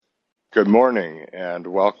Good morning and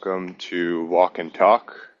welcome to Walk and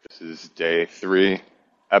Talk. This is day 3,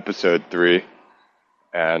 episode 3,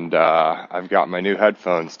 and I've got my new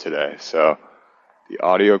headphones today, so the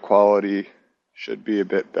audio quality should be a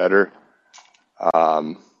bit better.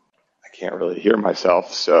 I can't really hear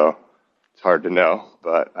myself, so it's hard to know,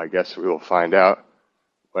 but I guess we will find out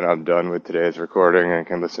when I'm done with today's recording and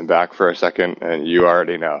can listen back for a second, and you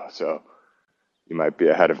already know, so you might be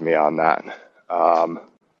ahead of me on that.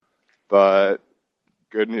 But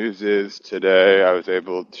good news is today I was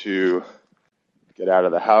able to get out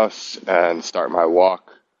of the house and start my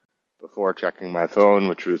walk before checking my phone,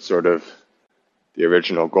 which was sort of the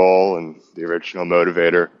original goal and the original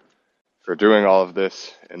motivator for doing all of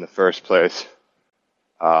this in the first place.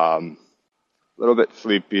 A little bit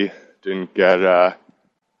sleepy, didn't get an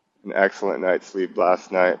excellent night's sleep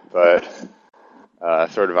last night, but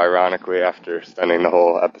sort of ironically after spending the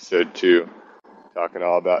whole episode 2 talking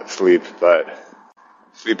all about sleep, but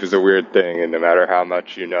sleep is a weird thing, and no matter how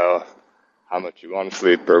much you know how much you want to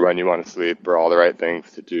sleep or when you want to sleep or all the right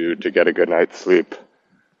things to do to get a good night's sleep,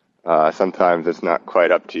 sometimes it's not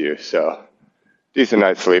quite up to you. So decent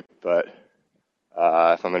night's sleep, but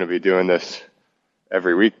if I'm going to be doing this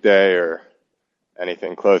every weekday or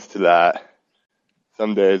anything close to that,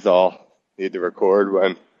 some days I'll need to record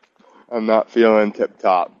when I'm not feeling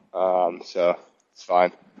tip-top, so it's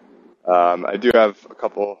fine. I do have a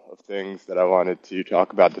couple of things that I wanted to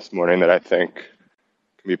talk about this morning that I think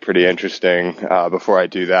can be pretty interesting. Before I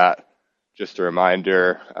do that, just a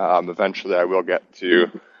reminder, eventually I will get to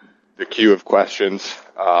the queue of questions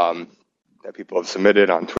that people have submitted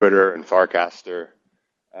on Twitter and Farcaster.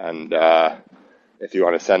 And if you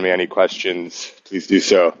want to send me any questions, please do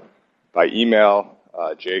so by email,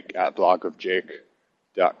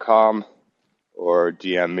 jake@blogofjake.com, or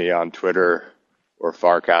DM me on Twitter or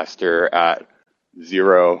Farcaster at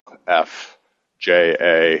 0FJAKE.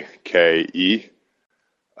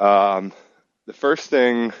 The first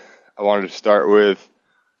thing I wanted to start with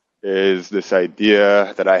is this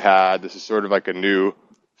idea that I had. This is sort of like a new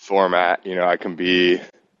format. You know, I can be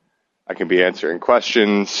answering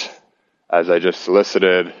questions as I just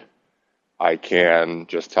solicited. I can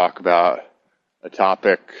just talk about a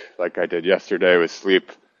topic like I did yesterday with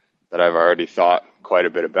sleep that I've already thought quite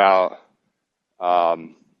a bit about.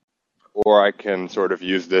 Or I can sort of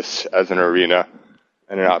use this as an arena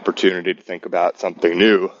and an opportunity to think about something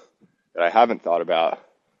new that I haven't thought about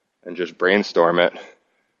and just brainstorm it.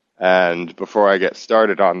 And before I get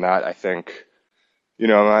started on that, I think, you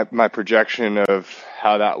know, my projection of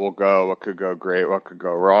how that will go, what could go great, what could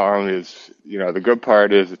go wrong is, you know, the good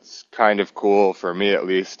part is it's kind of cool for me at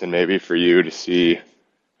least, and maybe for you, to see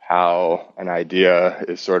how an idea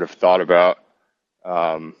is sort of thought about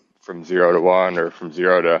from 0 to 1 or from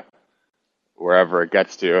 0 to wherever it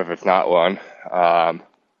gets to if it's not 1,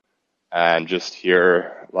 and just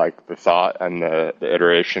hear like the thought and the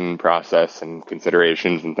iteration process and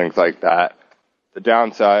considerations and things like that. The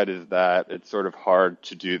downside is that it's sort of hard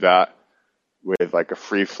to do that with like a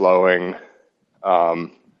free-flowing,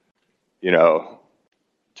 talking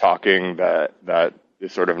that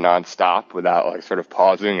is sort of nonstop without like sort of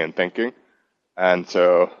pausing and thinking. And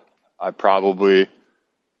so I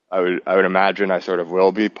would imagine I sort of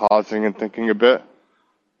will be pausing and thinking a bit,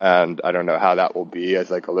 and I don't know how that will be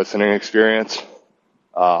as like a listening experience.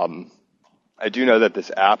 I do know that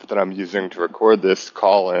this app that I'm using to record this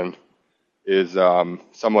call-in is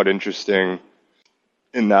somewhat interesting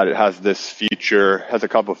in that it has this feature, has a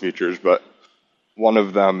couple features, but one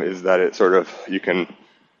of them is that it sort of, you can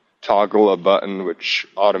toggle a button which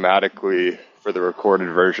automatically, for the recorded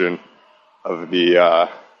version of the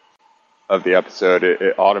episode,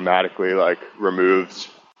 it automatically like removes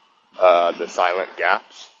the silent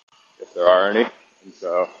gaps if there are any. And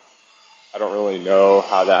so I don't really know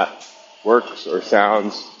how that works or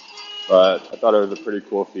sounds, but I thought it was a pretty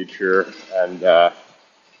cool feature, and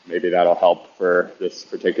maybe that'll help for this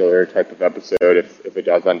particular type of episode if it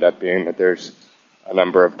does end up being that there's a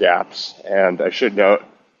number of gaps. And I should note,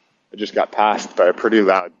 I just got passed by a pretty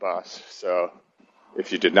loud bus, so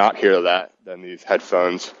if you did not hear that, then these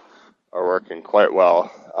headphones are working quite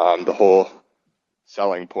well. The whole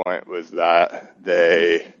selling point was that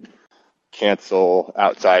they cancel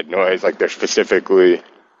outside noise, like they're specifically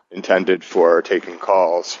intended for taking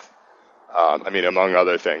calls. Among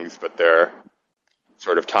other things, but they're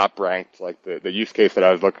sort of top ranked. Like the use case that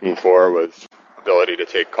I was looking for was ability to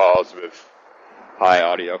take calls with high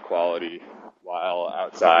audio quality while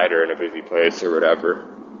outside or in a busy place or whatever.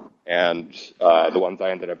 And the ones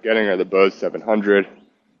I ended up getting are the Bose 700.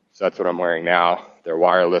 So that's what I'm wearing now. They're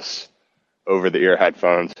wireless over-the-ear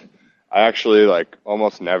headphones. I actually like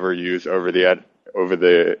almost never use over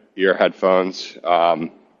the ear headphones.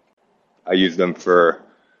 I use them for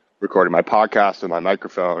recording my podcast with my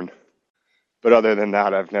microphone. But other than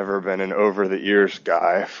that, I've never been an over the ears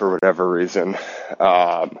guy for whatever reason.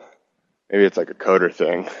 Maybe it's like a coder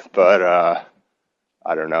thing, but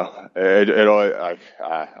I don't know.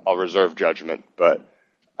 I'll reserve judgment, but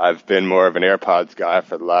I've been more of an AirPods guy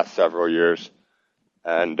for the last several years,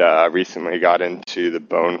 and recently got into the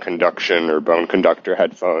Bone Conduction or Bone Conductor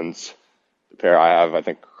headphones. The pair I have, I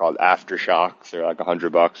think, are called Aftershocks. They're like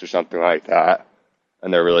 $100 or something like that,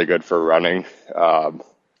 and they're really good for running.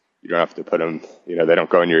 You don't have to put them, they don't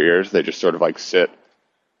go in your ears. They just sort of like sit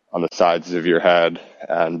on the sides of your head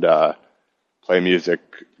and play music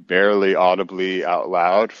barely audibly out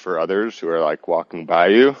loud for others who are like walking by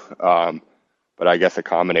you. But I guess a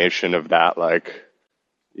combination of that, like,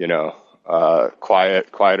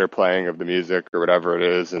 quieter playing of the music or whatever it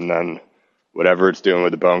is, and then whatever it's doing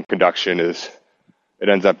with the bone conduction it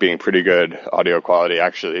ends up being pretty good audio quality.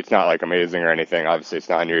 Actually, it's not like amazing or anything. Obviously, it's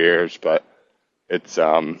not in your ears, but it's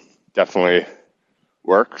definitely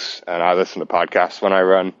works. And I listen to podcasts when I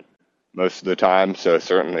run most of the time, so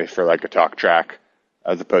certainly for like a talk track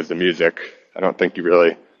as opposed to music, I don't think you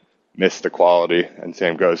really miss the quality, and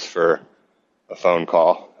same goes for a phone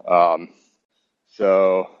call.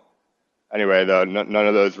 So anyway, though, none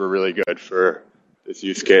of those were really good for this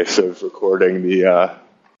use case of recording the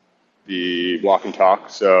walk and talk.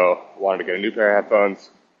 So I wanted to get a new pair of headphones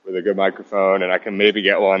with a good microphone, and I can maybe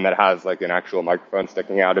get one that has like an actual microphone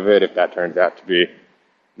sticking out of it if that turns out to be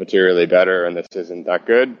materially better and this isn't that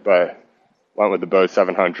good. But went with the Bose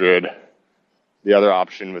 700. The other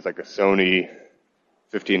option was like a Sony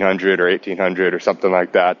 1500 or 1800 or something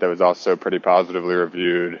like that was also pretty positively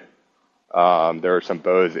reviewed. There were some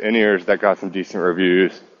Bose in-ears that got some decent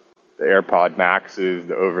reviews. The AirPod Maxes,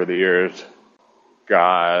 the over-the-ears,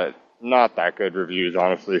 got not that good reviews,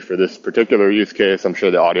 honestly, for this particular use case. I'm sure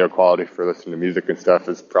the audio quality for listening to music and stuff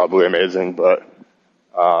is probably amazing, but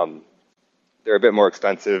they're a bit more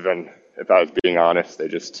expensive, and if I was being honest, they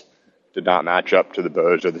just did not match up to the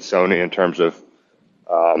Bose or the Sony in terms of,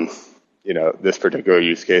 this particular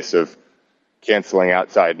use case of canceling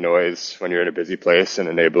outside noise when you're in a busy place and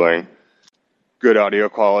enabling good audio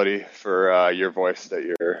quality for your voice that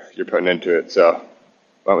you're putting into it. So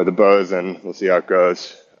went with the Bose, and we'll see how it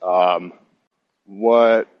goes.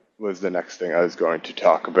 What was the next thing I was going to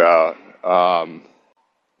talk about?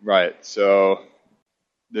 Right, so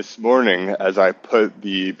this morning, as I put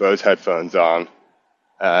the Bose headphones on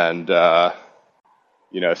and,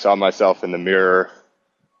 saw myself in the mirror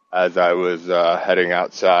as I was heading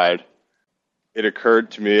outside, it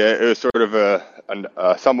occurred to me, it was sort of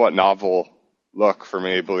a somewhat novel look for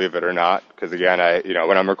me, believe it or not, because again,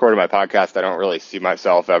 when I'm recording my podcast, I don't really see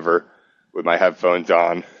myself ever with my headphones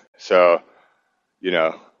on. So,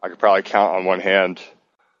 I could probably count on one hand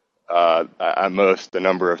at most the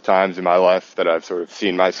number of times in my life that I've sort of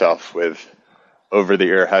seen myself with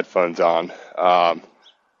over-the-ear headphones on. I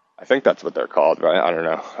think that's what they're called, right? I don't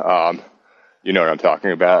know. You know what I'm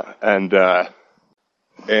talking about. And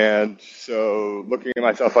so looking at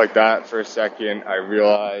myself like that for a second, I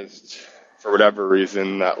realized for whatever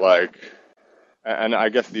reason that and I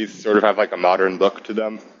guess these sort of have like a modern look to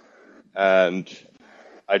them. And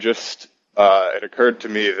I just, it occurred to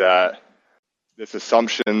me that this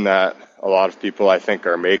assumption that a lot of people I think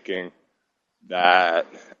are making that,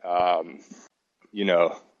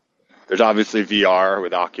 there's obviously VR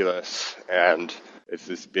with Oculus, and it's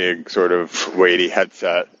this big sort of weighty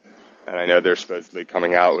headset. And I know they're supposedly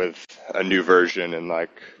coming out with a new version in like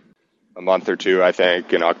a month or two, I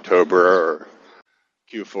think, in October or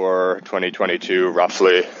Q4 2022,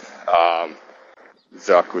 roughly.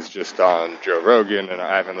 Zuck was just on Joe Rogan, and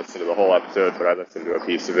I haven't listened to the whole episode, but I listened to a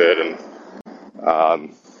piece of it, and,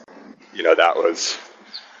 that was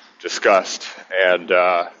discussed, and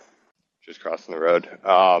just crossing the road.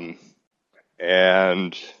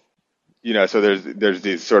 So there's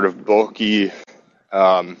these sort of bulky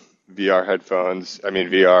VR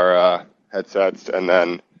headsets, and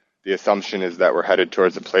then the assumption is that we're headed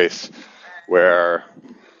towards a place where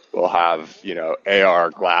we'll have, AR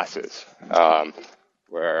glasses,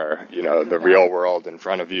 where, the real world in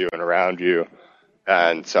front of you and around you,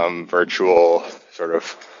 and some virtual sort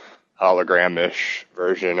of hologram-ish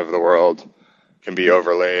version of the world can be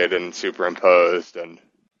overlaid and superimposed, and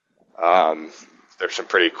there's some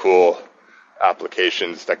pretty cool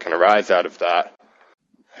applications that can arise out of that.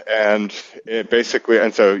 And it basically,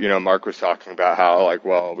 and so, Mark was talking about how,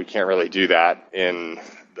 we can't really do that in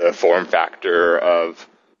the form factor of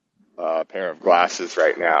a pair of glasses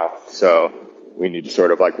right now. So we need to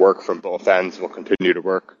sort of like work from both ends. We'll continue to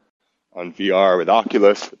work on VR with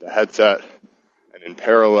Oculus, with the headset, and in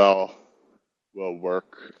parallel, we'll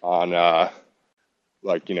work on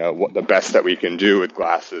what the best that we can do with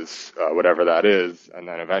glasses, whatever that is, and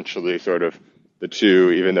then eventually sort of the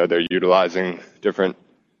two, even though they're utilizing different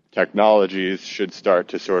technologies, should start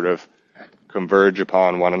to sort of converge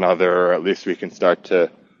upon one another, or at least we can start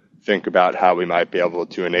to think about how we might be able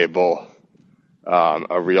to enable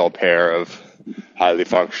a real pair of highly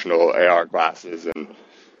functional AR glasses and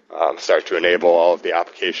start to enable all of the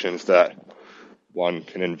applications that one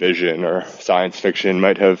can envision or science fiction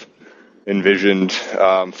might have envisioned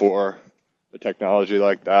for a technology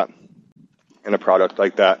like that and a product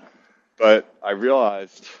like that. But I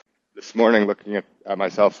realized this morning, looking at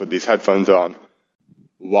myself with these headphones on,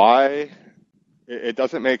 why it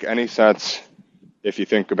doesn't make any sense if you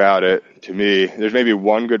think about it. To me, there's maybe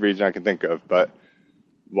one good reason I can think of, but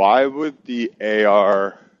why would the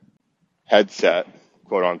AR headset,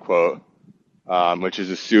 quote unquote, which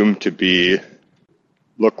is assumed to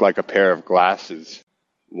look like a pair of glasses,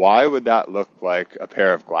 why would that look like a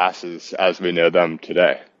pair of glasses as we know them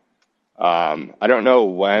today? I don't know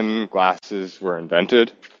when glasses were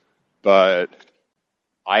invented, but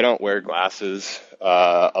I don't wear glasses.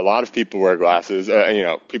 A lot of people wear glasses.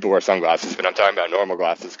 People wear sunglasses, but I'm talking about normal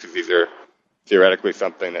glasses because these are theoretically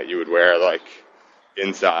something that you would wear like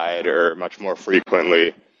inside or much more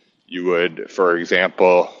frequently. You would, for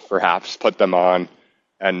example, perhaps put them on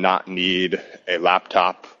and not need a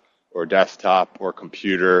laptop or desktop or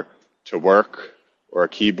computer to work, or a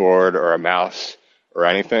keyboard or a mouse or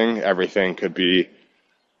anything. Everything could be,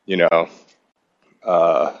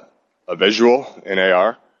 a visual in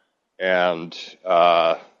AR. And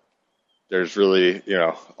there's really,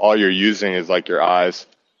 all you're using is like your eyes,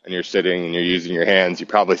 and you're sitting and you're using your hands. You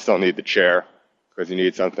probably still need the chair because you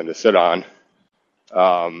need something to sit on.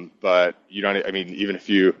 But you don't, even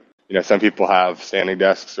if some people have standing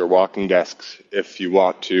desks or walking desks. If you're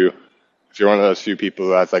one of those few people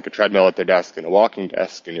who has like a treadmill at their desk and a walking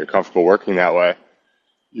desk and you're comfortable working that way,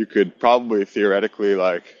 you could probably theoretically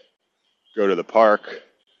like go to the park,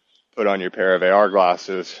 put on your pair of AR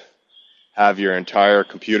glasses, have your entire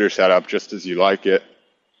computer set up just as you like it,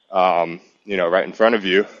 right in front of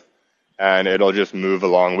you, and it'll just move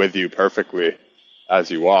along with you perfectly as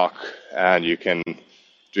you walk, and you can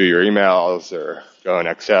do your emails or go in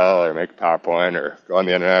Excel or make a PowerPoint or go on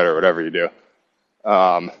the internet or whatever you do.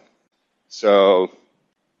 So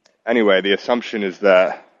anyway, the assumption is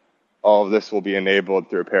that all of this will be enabled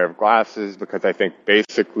through a pair of glasses, because I think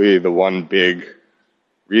basically the one big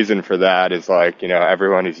reason for that is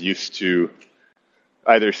everyone is used to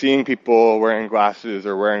either seeing people wearing glasses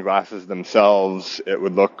or wearing glasses themselves. It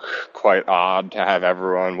would look quite odd to have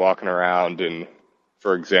everyone walking around in,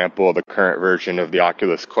 for example, the current version of the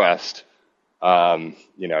Oculus Quest.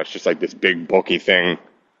 It's just like this big bulky thing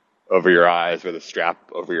over your eyes with a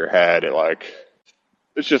strap over your head.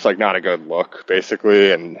 It's just like not a good look,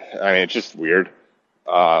 basically. And it's just weird.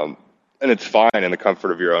 And it's fine in the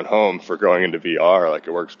comfort of your own home for going into VR.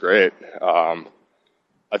 It works great.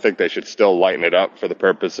 I think they should still lighten it up for the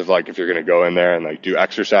purpose of if you're going to go in there and do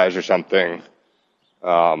exercise or something.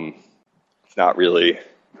 It's not really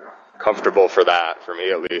comfortable for that, for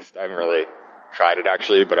me at least. I haven't really tried it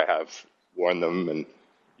actually, but I have worn them and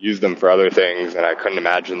used them for other things, and I couldn't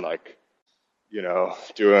imagine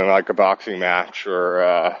doing a boxing match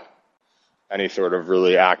or any sort of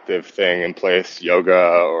really active thing in place, yoga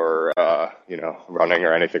or running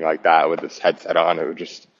or anything like that with this headset on. It would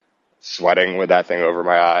just sweating with that thing over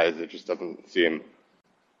my eyes. It just doesn't seem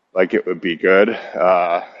like it would be good.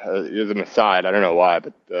 As an aside, I don't know why,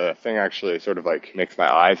 but the thing actually sort of makes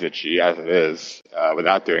my eyes itchy as it is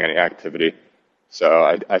without doing any activity.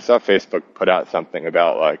 So I saw Facebook put out something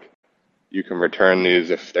about you can return these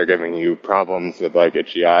if they're giving you problems with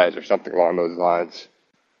itchy eyes or something along those lines.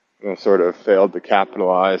 And I sort of failed to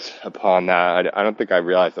capitalize upon that. I don't think I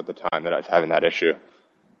realized at the time that I was having that issue.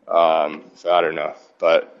 So I don't know.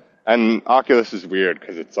 And Oculus is weird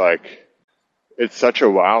because it's such a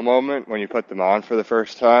wow moment when you put them on for the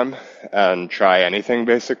first time and try anything,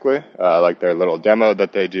 basically. Their little demo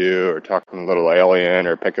that they do, or talking to a little alien,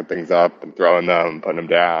 or picking things up and throwing them, putting them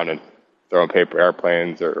down, and throwing paper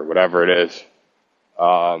airplanes or whatever it is.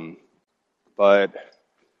 But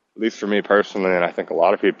at least for me personally, and I think a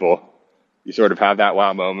lot of people, you sort of have that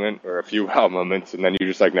wow moment or a few wow moments, and then you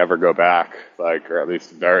just never go back, or at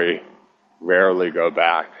least very rarely go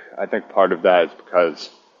back. I think part of that is because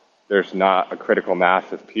there's not a critical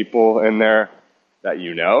mass of people in there that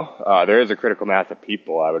there is a critical mass of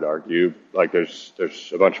people, I would argue. There's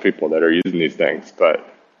a bunch of people that are using these things, but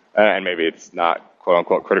and maybe it's not quote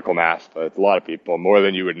unquote critical mass, but it's a lot of people, more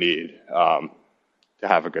than you would need to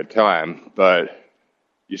have a good time. But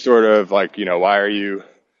you sort of like, why are you,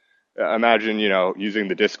 imagine, using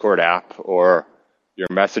the Discord app or your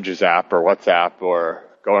messages app or WhatsApp or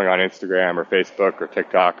going on Instagram or Facebook or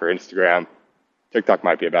TikTok or Instagram. TikTok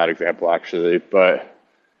might be a bad example actually, but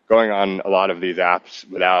going on a lot of these apps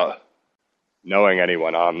without knowing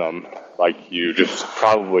anyone on them, like you just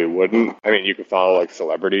probably wouldn't. I mean, you could follow like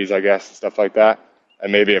celebrities, I guess, and stuff like that.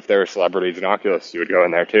 And maybe if there were celebrities in Oculus, you would go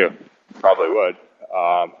in there too. Probably would,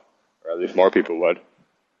 or at least more people would.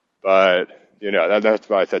 But that's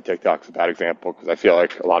why I said TikTok's a bad example, because I feel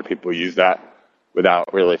like a lot of people use that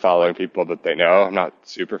without really following people that they know. I'm not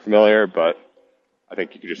super familiar, but I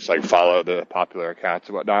think you could just like follow the popular accounts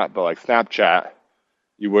and whatnot. But like Snapchat,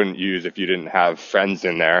 you wouldn't use if you didn't have friends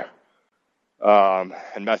in there. And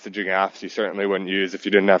messaging apps, you certainly wouldn't use if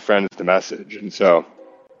you didn't have friends to message. And so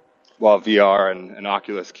while VR and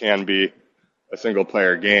Oculus can be a single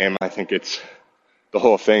player game, I think the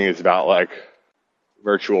whole thing is about like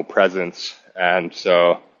virtual presence. And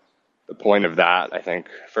so the point of that, I think,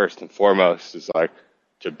 first and foremost, is like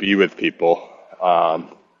to be with people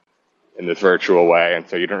in this virtual way. And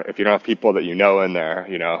so if you don't have people that you know in there,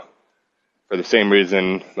 for the same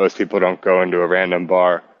reason most people don't go into a random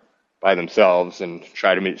bar by themselves and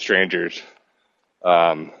try to meet strangers,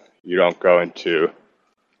 you don't go into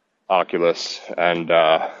Oculus and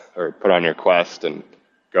or put on your Quest and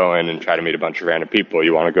go in and try to meet a bunch of random people.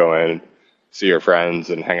 You want to go in and see your friends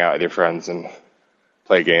and hang out with your friends and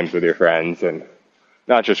play games with your friends, and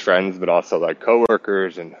not just friends, but also like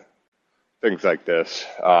coworkers and things like this.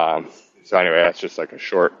 So anyway, that's just like a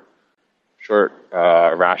short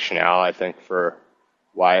rationale, I think, for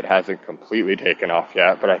why it hasn't completely taken off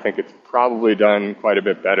yet. But I think it's probably done quite a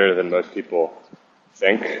bit better than most people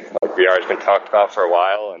think. Like VR has been talked about for a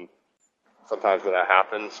while, and sometimes when that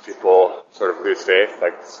happens, people sort of lose faith,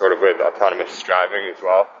 like sort of with autonomous driving as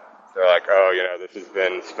well. They're like, oh, this has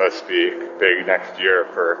been supposed to be big next year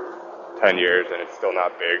for 10 years, and it's still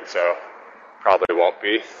not big, so probably won't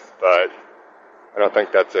be. But I don't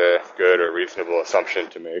think that's a good or reasonable assumption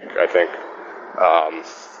to make. I think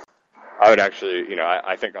I would actually,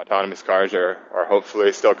 I think autonomous cars are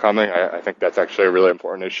hopefully still coming. I think that's actually a really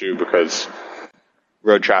important issue, because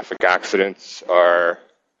road traffic accidents are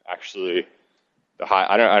actually the high.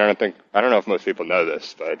 I don't know if most people know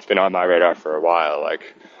this, but it's been on my radar for a while.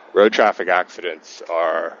 Like, road traffic accidents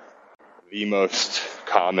are the most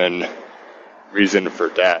common reason for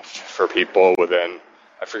death for people within,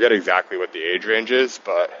 I forget exactly what the age range is,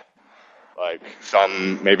 but like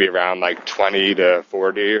some maybe around like 20 to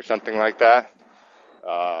 40 or something like that.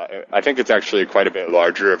 I think it's actually quite a bit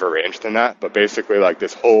larger of a range than that, but basically like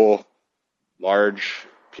this whole large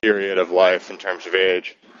period of life in terms of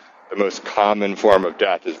age, the most common form of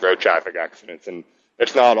death is road traffic accidents. And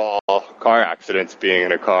it's not all car accidents, being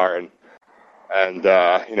in a car and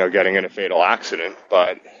getting in a fatal accident,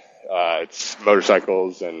 but it's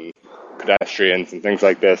motorcycles and pedestrians and things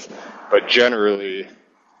like this. But generally,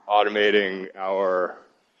 automating our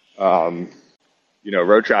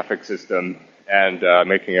road traffic system and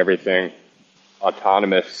making everything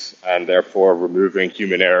autonomous, and therefore removing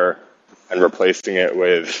human error and replacing it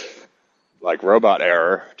with like robot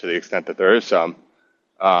error to the extent that there is some,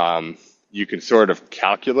 you can sort of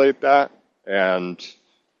calculate that. And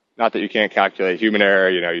not that you can't calculate human error,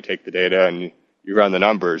 you take the data and you run the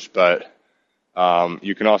numbers, but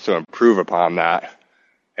you can also improve upon that.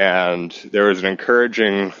 And there was an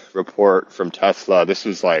encouraging report from Tesla. This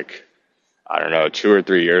was like, 2 or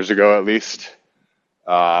 3 years ago at least.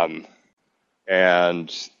 And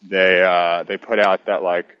they put out that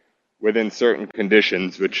like within certain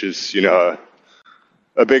conditions, which is,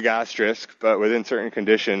 a big asterisk, but within certain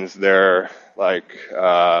conditions, their like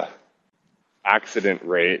accident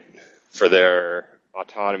rate for their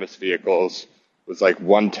autonomous vehicles was like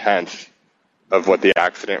 1/10 of what the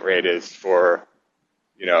accident rate is for,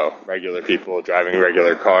 regular people driving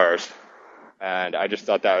regular cars. And I just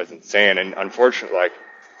thought that was insane. And unfortunately, like,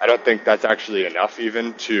 I don't think that's actually enough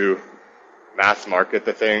even to mass market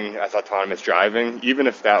the thing as autonomous driving, even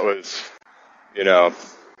if that was,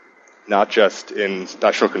 not just in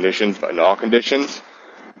special conditions, but in all conditions.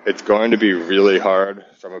 It's going to be really hard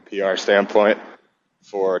from a PR standpoint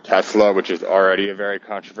for Tesla, which is already a very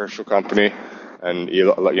controversial company, and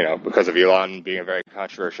because of Elon being a very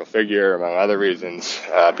controversial figure, among other reasons,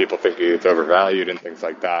 people think it's overvalued and things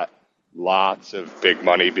like that. Lots of big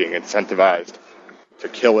money being incentivized to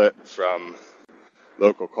kill it from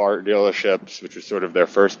local car dealerships, which was sort of their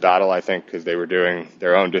first battle, I think, because they were doing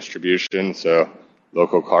their own distribution. So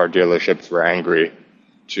local car dealerships were angry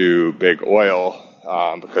to big oil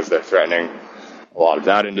because they're threatening a lot of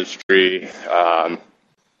that industry,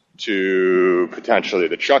 to potentially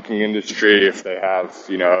the trucking industry if they have,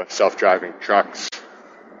 self-driving trucks,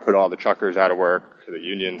 put all the truckers out of work, the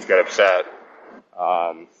unions get upset.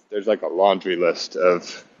 There's like a laundry list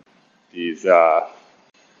of these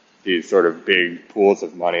sort of big pools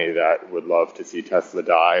of money that would love to see Tesla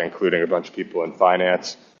die, including a bunch of people in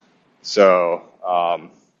finance. So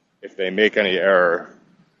if they make any error,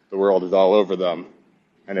 the world is all over them.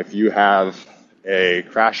 And if you have a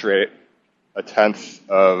crash rate a tenth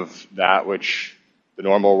of that which the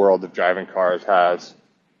normal world of driving cars has,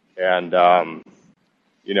 and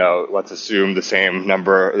let's assume the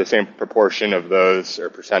same proportion of those, or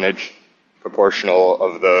percentage proportional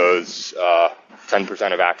of those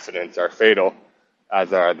 10% of accidents are fatal,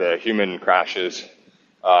 as are the human crashes.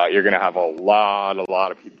 You're going to have a lot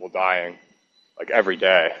of people dying, like every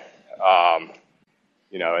day,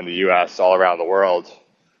 in the U.S., all around the world,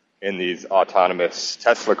 in these autonomous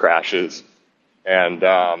Tesla crashes. And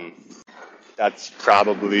that's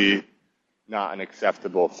probably not an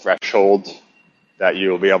acceptable threshold that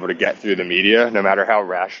you'll be able to get through the media, no matter how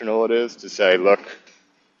rational it is, to say, look,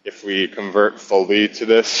 if we convert fully to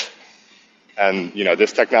this, and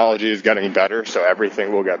this technology is getting better, so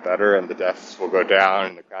everything will get better, and the deaths will go down,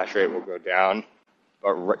 and the crash rate will go down.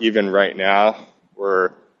 But even right now,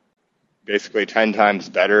 we're basically 10 times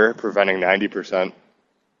better preventing 90%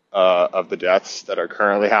 of the deaths that are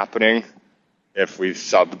currently happening if we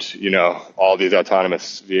subbed, all these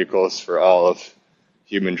autonomous vehicles for all of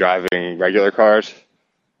human driving regular cars.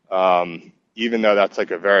 Even though that's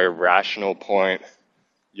like a very rational point,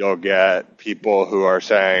 you'll get people who are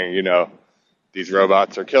saying, these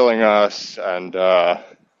robots are killing us, and I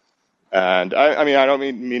don't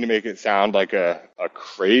mean to make it sound like a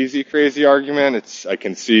crazy argument. I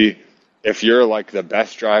can see if you're like the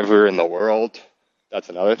best driver in the world, that's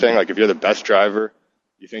another thing. Like if you're the best driver,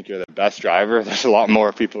 you think you're the best driver. There's a lot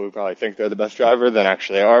more people who probably think they're the best driver than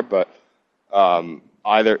actually are. But so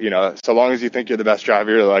long as you think you're the best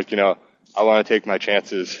driver, you're like, I want to take my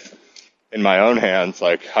chances in my own hands.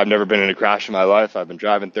 Like I've never been in a crash in my life. I've been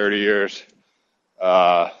driving 30 years.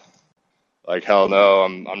 Like hell no,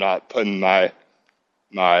 I'm not putting my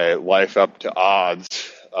life up to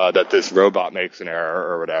odds that this robot makes an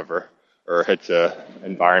error or whatever, or hits a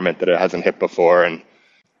environment that it hasn't hit before and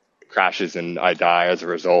crashes and I die as a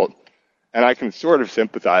result. And I can sort of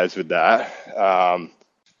sympathize with that.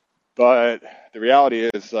 But the reality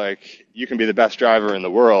is, like, you can be the best driver in the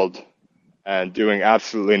world and doing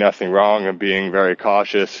absolutely nothing wrong and being very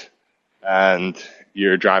cautious, and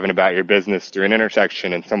you're driving about your business through an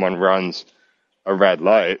intersection and someone runs a red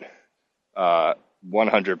light,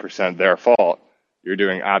 100% their fault. You're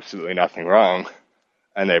doing absolutely nothing wrong,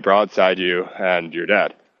 and they broadside you and you're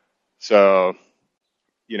dead. So,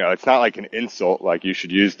 it's not like an insult, like you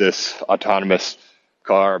should use this autonomous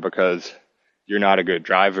car because you're not a good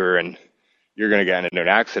driver and you're going to get into an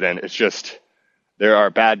accident. It's just there are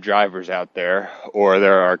bad drivers out there, or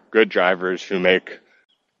there are good drivers who make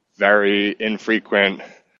very infrequent,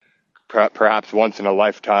 perhaps once in a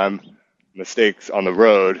lifetime mistakes on the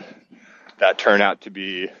road that turn out to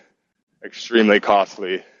be extremely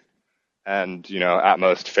costly and, at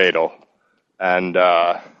most fatal. And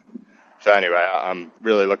so anyway, I'm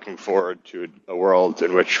really looking forward to a world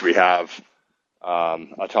in which we have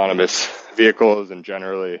autonomous vehicles, and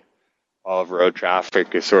generally all of road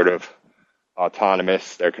traffic is sort of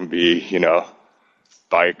autonomous. There can be,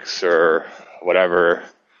 bikes or whatever,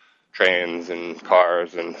 trains and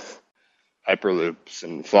cars and hyperloops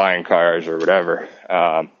and flying cars or whatever,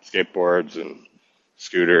 skateboards and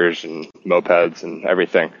scooters and mopeds and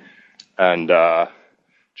everything. And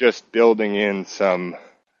just building in some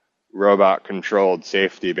robot-controlled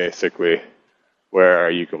safety, basically, where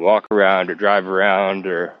you can walk around or drive around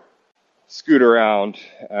or scoot around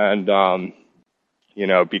and,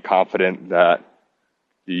 be confident that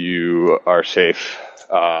you are safe.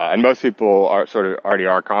 And most people are sort of already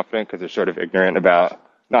are confident because they're sort of ignorant about,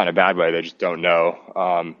 not in a bad way, they just don't know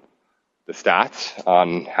the stats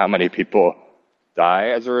on how many people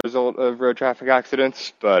die as a result of road traffic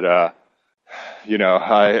accidents. But,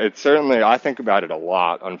 it's certainly, I think about it a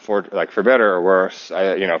lot, unfortunately, like for better or worse.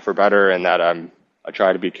 For better in that I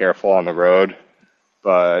try to be careful on the road,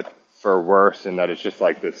 but for worse in that it's just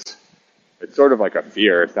like this, it's sort of like a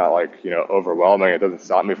fear. It's not like, overwhelming. It doesn't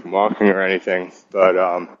stop me from walking or anything, but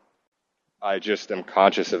I just am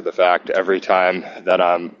conscious of the fact every time that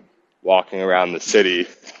I'm walking around the city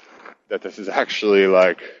that this is actually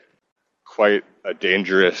like quite a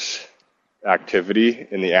dangerous activity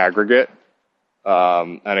in the aggregate.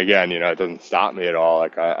 And again, it doesn't stop me at all.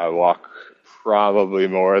 Like I walk probably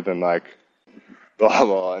more than like blah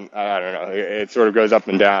blah, and I don't know. It sort of goes up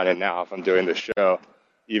and down. And now, if I'm doing this show,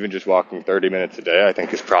 even just walking 30 minutes a day, I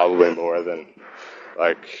think is probably more than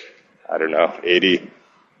like I don't know, 80,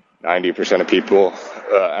 90% of people.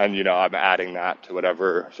 And I'm adding that to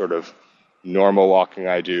whatever sort of normal walking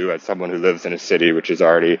I do as someone who lives in a city, which is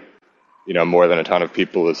already more than a ton of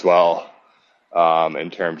people as well.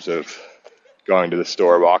 In terms of going to the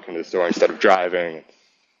store, walking to the store instead of driving,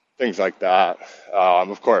 things like that.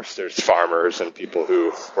 Of course, there's farmers and people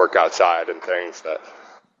who work outside and things that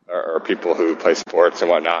are people who play sports and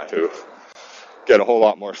whatnot who get a whole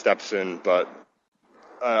lot more steps in. But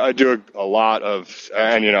I do a lot of,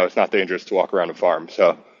 and it's not dangerous to walk around a farm.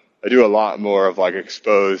 So I do a lot more of like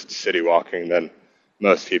exposed city walking than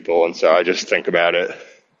most people. And so I just think about it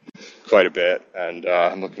quite a bit. And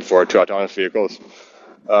I'm looking forward to autonomous vehicles.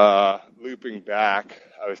 Looping back,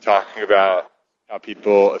 I was talking about how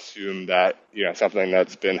people assume that, something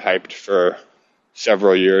that's been hyped for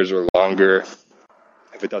several years or longer,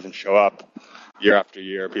 if it doesn't show up year after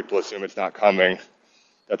year, people assume it's not coming.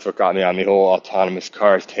 That's what got me on the whole autonomous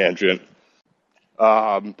cars tangent.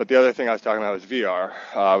 But the other thing I was talking about was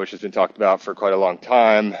VR, which has been talked about for quite a long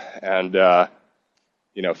time. And,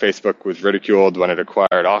 Facebook was ridiculed when it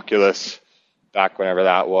acquired Oculus. Back whenever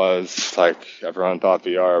that was, like everyone thought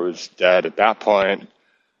VR was dead at that point.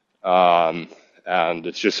 And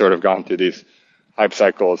it's just sort of gone through these hype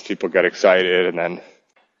cycles. People get excited and then,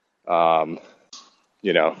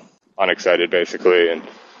 unexcited basically, and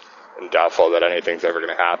doubtful that anything's ever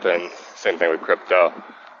going to happen. Same thing with crypto.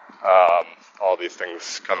 All these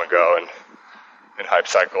things come and go in hype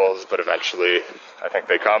cycles, but eventually I think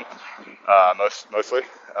they come, mostly.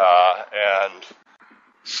 And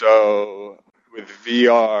so with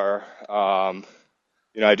VR,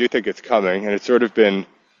 I do think it's coming, and it's sort of been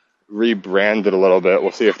rebranded a little bit.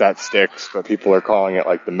 We'll see if that sticks, but people are calling it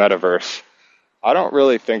like the metaverse. I don't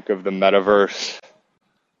really think of the metaverse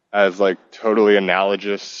as like totally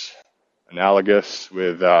analogous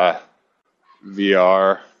with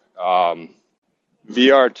VR.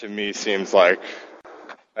 VR to me seems like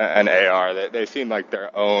an AR. They seem like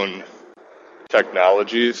their own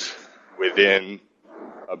technologies within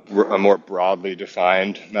a more broadly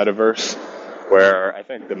defined metaverse, where I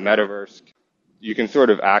think the metaverse, you can sort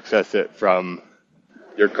of access it from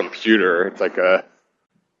your computer. It's like a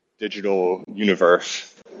digital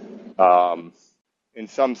universe. In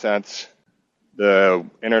some sense, the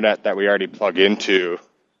internet that we already plug into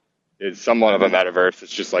is somewhat of a metaverse.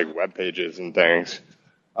 It's just like web pages and things.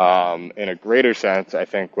 In a greater sense, I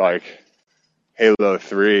think like Halo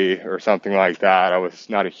 3 or something like that. I was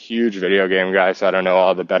not a huge video game guy, so I don't know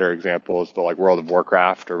all the better examples, but like World of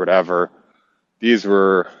Warcraft or whatever. These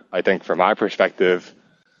were, I think, from my perspective,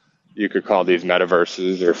 you could call these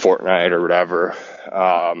metaverses or Fortnite or whatever.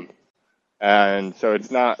 And so it's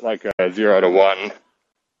not like a 0 to 1.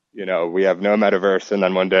 We have no metaverse, and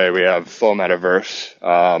then one day we have full metaverse.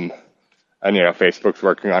 And Facebook's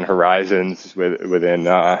working on Horizons within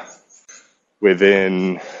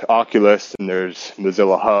Oculus, and there's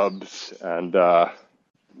Mozilla Hubs and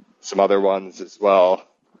some other ones as well,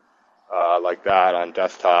 like that on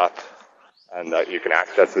desktop, and that you can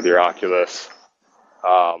access with your Oculus.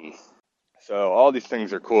 So all these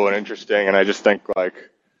things are cool and interesting, and I just think like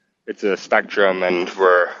it's a spectrum, and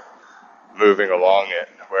we're moving along it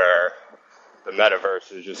where the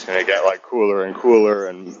metaverse is just going to get like cooler and cooler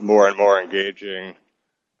and more engaging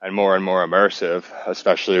and more immersive,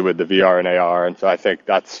 especially with the VR and AR. And so I think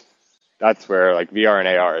that's where like VR and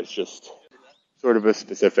AR is just sort of a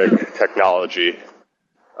specific technology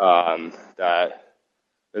that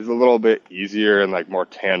is a little bit easier and like more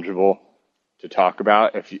tangible to talk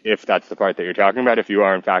about if that's the part that you're talking about. If you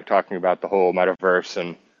are in fact talking about the whole metaverse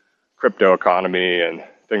and crypto economy and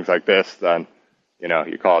things like this, then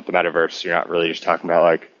you call it the metaverse. You're not really just talking about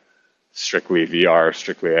like strictly VR,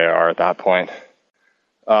 strictly AR at that point.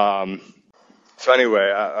 So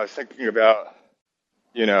anyway, I was thinking about,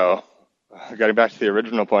 getting back to the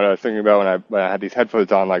original point, I was thinking about when I had these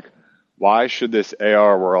headphones on, like, why should this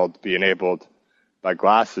AR world be enabled by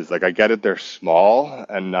glasses? Like, I get it, they're small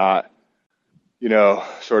and not,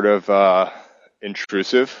 sort of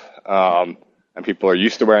intrusive. And people are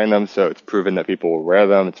used to wearing them, so it's proven that people will wear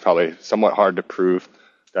them. It's probably somewhat hard to prove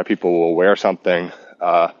that people will wear something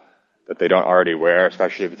that they don't already wear,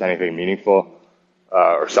 especially if it's anything meaningful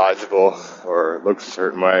or sizable or looks a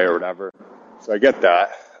certain way or whatever. So I get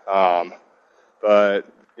that. But,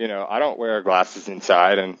 I don't wear glasses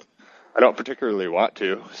inside, and I don't particularly want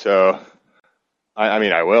to. So, I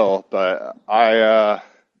mean, I will, but I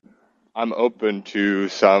I'm open to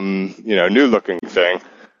some, new looking thing.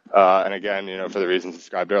 And again, for the reasons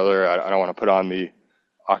described earlier, I don't want to put on the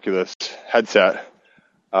Oculus headset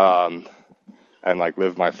and like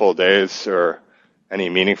live my full days or any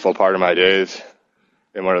meaningful part of my days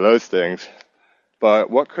in one of those things. But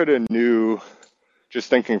what could just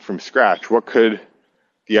thinking from scratch, what could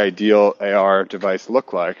the ideal AR device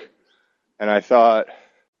look like? And I thought,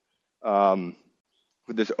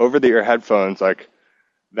 with this over-the-ear headphones, like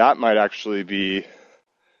that might actually be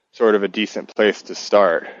sort of a decent place to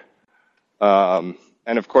start. And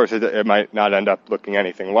of course, it might not end up looking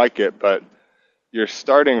anything like it, but you're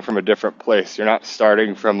starting from a different place. You're not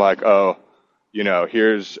starting from like, oh,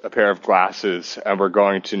 here's a pair of glasses and we're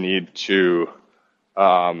going to need to,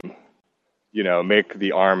 make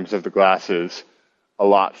the arms of the glasses a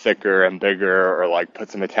lot thicker and bigger, or like put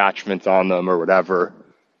some attachments on them or whatever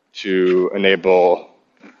to enable,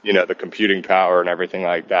 the computing power and everything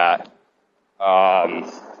like that.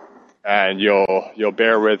 And you'll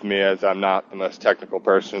bear with me as I'm not the most technical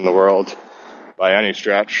person in the world by any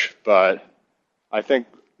stretch, but I think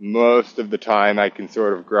most of the time I can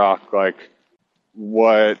sort of grok like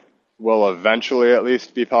what will eventually at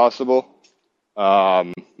least be possible.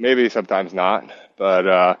 Maybe sometimes not, but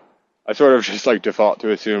I sort of just like default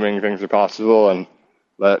to assuming things are possible and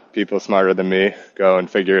let people smarter than me go and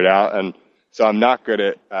figure it out. And so I'm not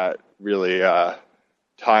good at really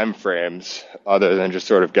time frames other than just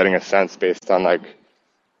sort of getting a sense based on like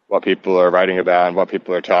what people are writing about and what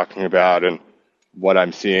people are talking about and what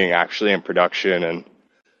I'm seeing actually in production and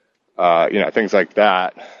things like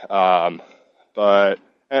that. But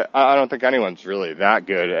I don't think anyone's really that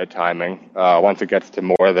good at timing once it gets to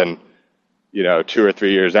more than 2 or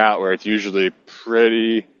 3 years out, where it's usually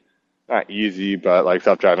pretty not easy, but like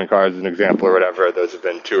self-driving cars as an example or whatever, those have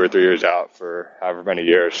been 2 or 3 years out for however many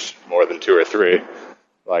years, more than 2 or 3.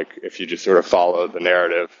 Like if you just sort of follow the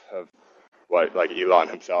narrative of what like Elon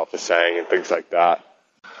himself is saying and things like that.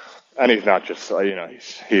 And he's not just,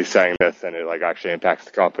 he's saying this and it like actually impacts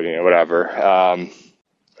the company or whatever.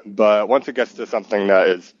 But once it gets to something that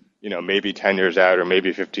is, maybe 10 years out or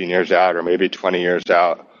maybe 15 years out or maybe 20 years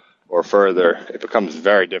out or further, it becomes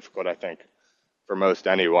very difficult, I think, for most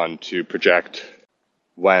anyone to project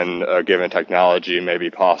when a given technology may be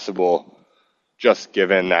possible, just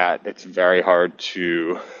given that it's very hard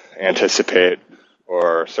to anticipate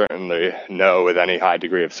or certainly know with any high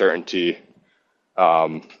degree of certainty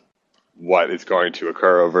what is going to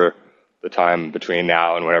occur over the time between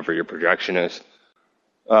now and whatever your projection is.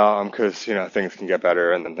 Because, things can get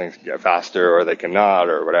better and then things can get faster or they cannot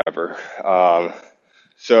or whatever.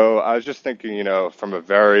 So I was just thinking, from a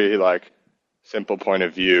very like simple point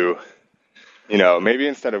of view, maybe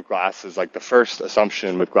instead of glasses, like the first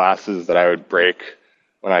assumption with glasses that I would break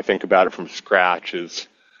when I think about it from scratch is,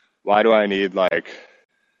 why do I need like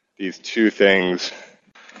these two things,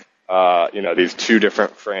 these two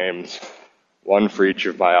different frames, one for each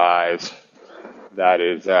of my eyes, that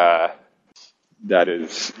is,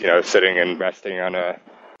 sitting and resting on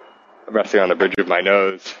the bridge of my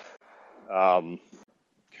nose.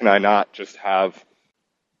 Can I not just have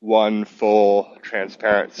one full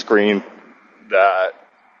transparent screen that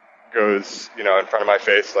goes, in front of my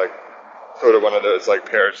face, like sort of one of those like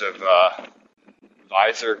pairs of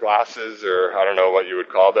visor glasses, or I don't know what you would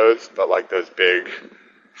call those, but like those big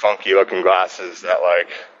funky looking glasses that like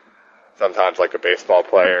sometimes like a baseball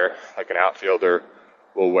player, like an outfielder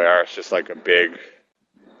will wear. It's just like a big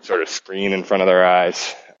sort of screen in front of their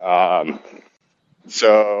eyes.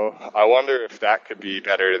 So I wonder if that could be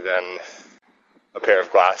better than a pair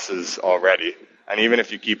of glasses already. And even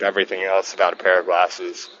if you keep everything else about a pair of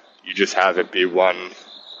glasses, you just have it be one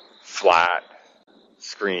flat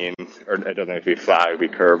screen, or it doesn't have to be flat, it would be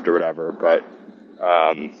curved or whatever, but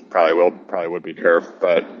probably would be curved,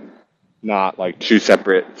 but not like two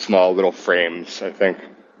separate small little frames. I think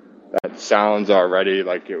that sounds already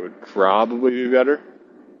like it would probably be better.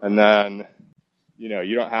 And then,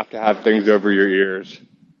 you don't have to have things over your ears,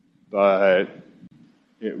 but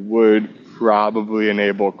it would probably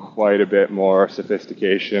enable quite a bit more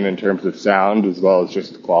sophistication in terms of sound as well as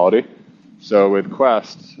just quality. So with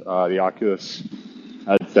Quest, the Oculus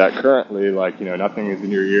headset currently, like, nothing is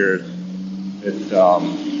in your ears. It's,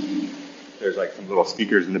 there's like some little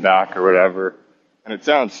speakers in the back or whatever, and it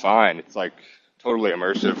sounds fine. It's like totally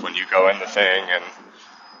immersive when you go in the thing, and,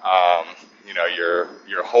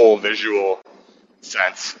 your whole visual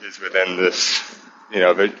sense is within this,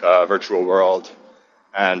 virtual world.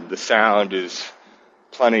 And the sound is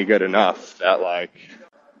plenty good enough that, like,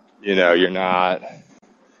 you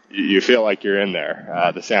feel like you're in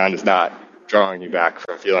there. The sound is not drawing you back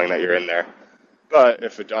from feeling that you're in there. But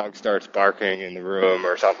if a dog starts barking in the room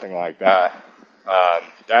or something like that,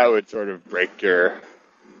 that would sort of break your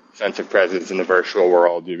sense of presence in the virtual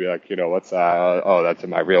world. You'd be like, what's that? Oh, that's in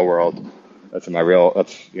my real world. That's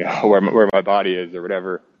where my body is or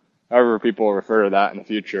whatever. However people refer to that in the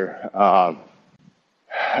future.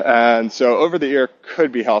 And so over the ear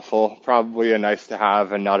could be helpful, probably a nice to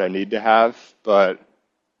have and not a need to have. But,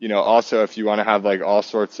 also if you want to have like all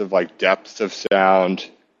sorts of like depths of sound,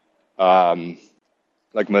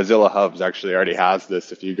 like Mozilla Hubs actually already has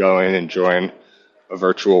this. If you go in and join a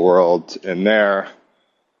virtual world in there,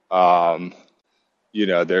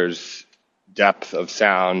 there's depth of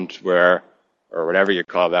sound or whatever you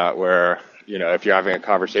call that, where, if you're having a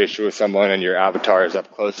conversation with someone and your avatar is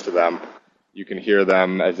up close to them, you can hear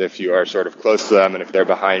them as if you are sort of close to them. And if they're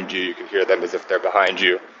behind you, you can hear them as if they're behind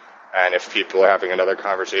you. And if people are having another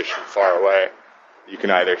conversation far away, you can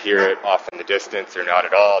either hear it off in the distance or not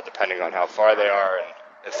at all, depending on how far they are and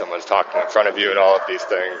if someone's talking in front of you and all of these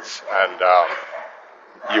things. And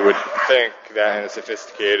you would think that in a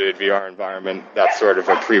sophisticated VR environment, that's sort of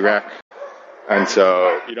a prereq. And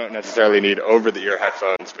so you don't necessarily need over-the-ear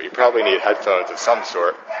headphones, but you probably need headphones of some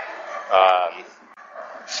sort.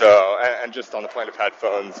 And just on the point of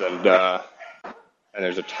headphones, and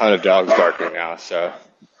there's a ton of dogs barking now. So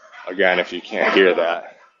again, if you can't hear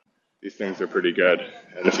that, these things are pretty good.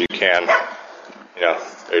 And if you can,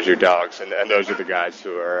 there's your dogs, and those are the guys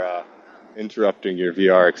who are interrupting your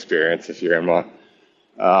VR experience if you're in one.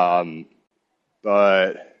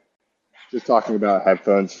 But just talking about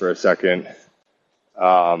headphones for a second,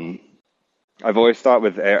 I've always thought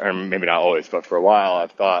with, or maybe not always, but for a while,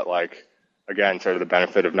 I've thought like, again, sort of the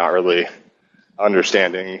benefit of not really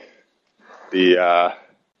understanding the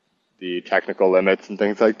technical limits and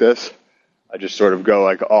things like this. I just sort of go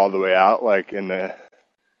like all the way out, like in the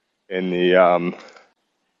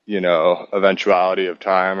eventuality of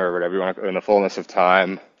time or whatever you want to, in the fullness of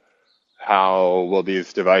time, how will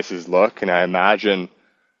these devices look? And I imagine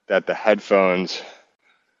that the headphones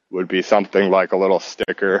would be something like a little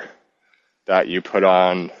sticker that you put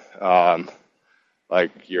on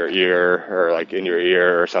like your ear or like in your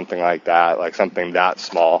ear or something like that, like something that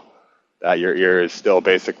small that your ear is still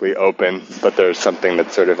basically open, but there's something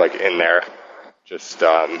that's sort of like in there, just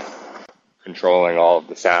controlling all of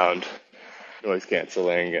the sound, noise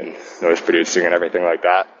canceling and noise producing and everything like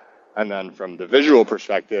that. And then from the visual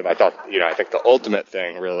perspective, I think the ultimate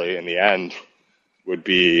thing really in the end would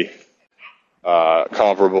be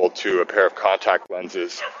comparable to a pair of contact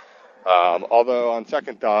lenses. Although on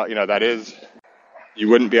second thought, that is, you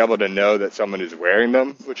wouldn't be able to know that someone is wearing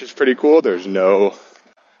them, which is pretty cool. There's no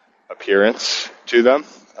appearance to them.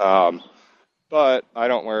 But I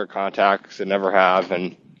don't wear contacts and never have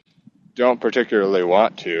and don't particularly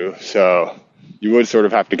want to. So you would sort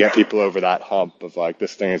of have to get people over that hump of like,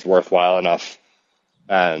 this thing is worthwhile enough,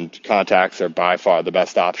 and contacts are by far the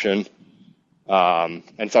best option.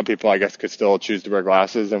 And some people, I guess, could still choose to wear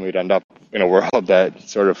glasses, and we'd end up in a world that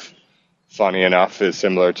sort of, funny enough, is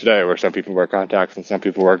similar today, where some people wear contacts and some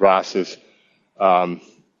people wear glasses.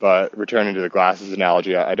 But returning to the glasses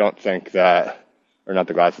analogy, I don't think that, or not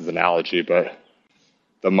the glasses analogy, but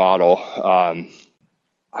the model,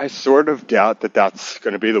 I sort of doubt that that's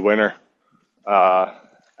going to be the winner.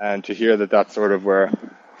 And to hear that that's sort of where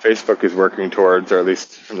Facebook is working towards, or at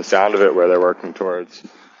least from the sound of it, where they're working towards,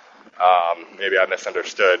 maybe I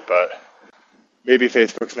misunderstood, but maybe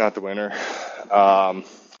Facebook's not the winner.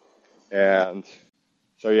 And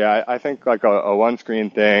so, yeah, I think like a one-screen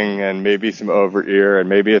thing and maybe some over-ear, and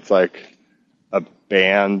maybe it's like a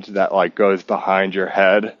band that like goes behind your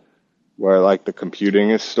head where like the computing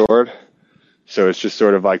is stored. So it's just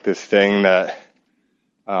sort of like this thing that,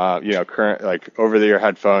 current like over-the-ear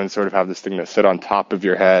headphones sort of have this thing that sit on top of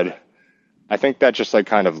your head. I think that just like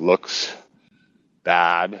kind of looks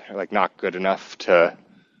bad, like not good enough to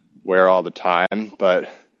wear all the time, but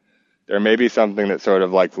there may be something that sort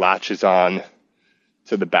of like latches on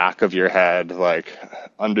to the back of your head, like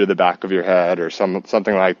under the back of your head or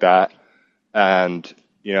something like that, and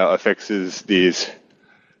affixes these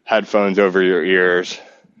headphones over your ears,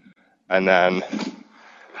 and then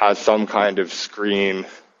has some kind of screen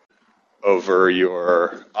over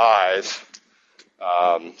your eyes,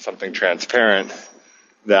 something transparent,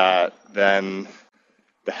 that then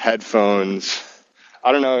the headphones,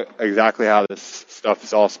 I don't know exactly how this stuff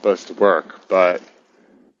is all supposed to work, but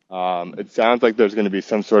it sounds like there's going to be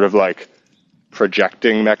some sort of like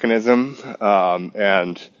projecting mechanism,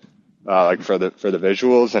 and like for the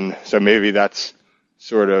visuals, and so maybe that's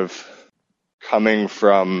sort of coming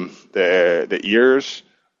from the ears,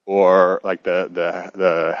 or like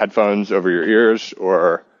the headphones over your ears,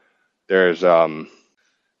 or there's,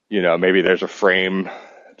 maybe there's a frame,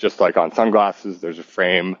 just like on sunglasses, there's a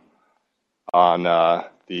frame on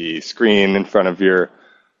the screen in front of your,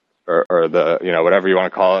 or the, whatever you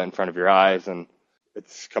want to call it, in front of your eyes, and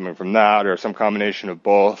it's coming from that or some combination of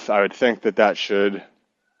both. I would think that should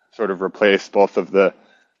sort of replace both of the,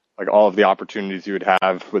 like all of the opportunities you would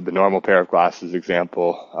have with the normal pair of glasses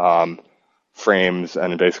example, frames,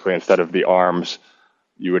 and basically instead of the arms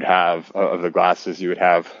you would have of the glasses, you would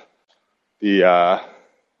have the,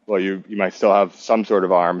 you might still have some sort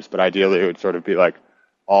of arms, but ideally it would sort of be like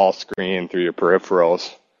all screen through your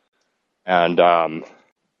peripherals, and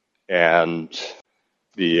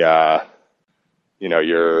the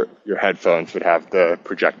your headphones would have the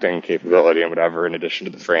projecting capability and whatever in addition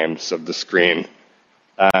to the frames of the screen.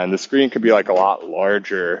 And the screen could be like a lot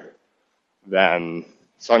larger than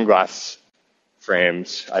sunglass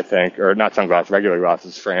frames, I think, or not sunglass, regular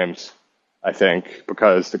glasses frames, I think,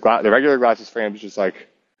 because the regular glasses frames just like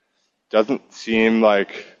doesn't seem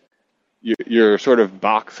like you're sort of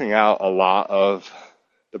boxing out a lot of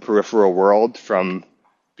the peripheral world from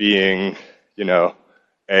being,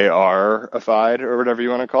 AR-ified or whatever you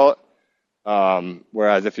want to call it.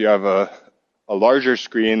 Whereas if you have a larger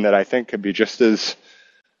screen that I think could be just as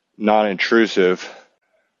non-intrusive,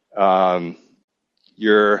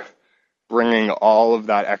 you're bringing all of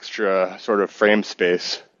that extra sort of frame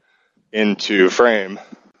space into frame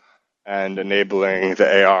and enabling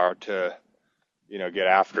the AR to, get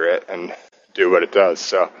after it and do what it does.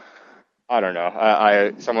 So I don't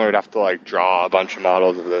know. Someone would have to like draw a bunch of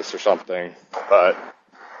models of this or something, but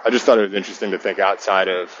I just thought it was interesting to think outside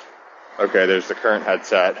of, okay, there's the current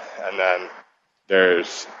headset, and then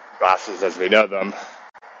there's glasses as we know them,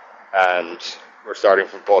 and we're starting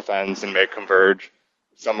from both ends and may converge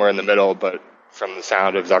somewhere in the middle, but from the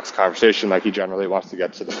sound of Zuck's conversation, like he generally wants to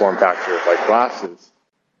get to the form factor of like glasses.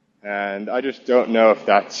 And I just don't know if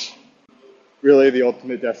that's really the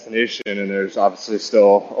ultimate destination, and there's obviously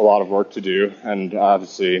still a lot of work to do. And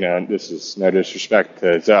obviously, this is no disrespect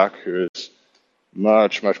to Zuck, who is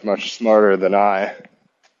much, much, much smarter than I,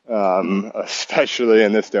 especially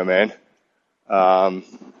in this domain.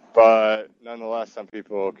 But nonetheless, some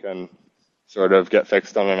people can sort of get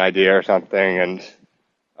fixed on an idea or something, and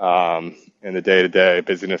in the day-to-day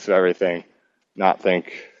busyness of everything, not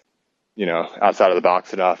think, outside of the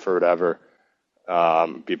box enough or whatever,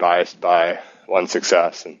 be biased by one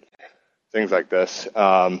success and things like this.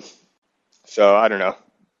 So I don't know.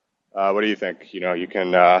 What do you think? You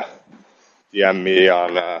can DM me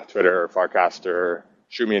on Twitter or Farcaster, or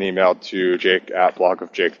shoot me an email to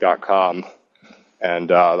jake@blogofjake.com and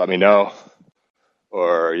let me know,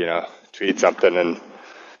 or, tweet something and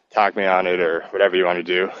tag me on it or whatever you want to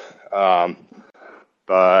do.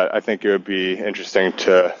 But I think it would be interesting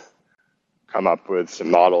to come up with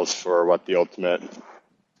some models for what the ultimate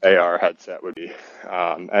AR headset would be,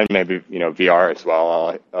 and maybe, VR as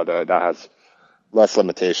well, although that has less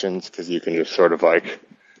limitations because you can just sort of like,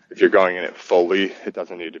 if you're going in it fully, it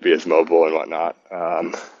doesn't need to be as mobile and whatnot,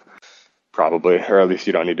 probably, or at least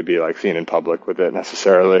you don't need to be like seen in public with it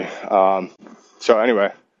necessarily. So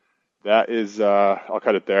anyway, that is, I'll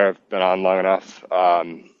cut it there. I've been on long enough.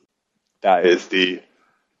 That is the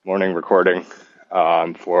morning recording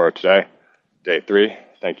for today, day 3.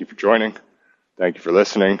 Thank you for joining. Thank you for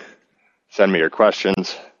listening. Send me your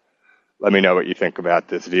questions. Let me know what you think about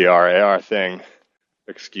this VR AR thing.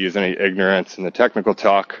 Excuse any ignorance in the technical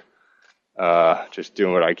talk. Just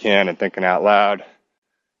doing what I can and thinking out loud.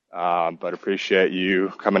 But appreciate you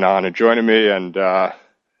coming on and joining me, and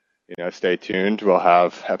stay tuned. We'll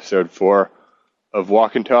have episode 4 of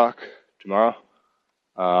Walk and Talk tomorrow,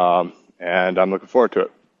 and I'm looking forward to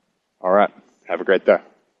it. All right. Have a great day.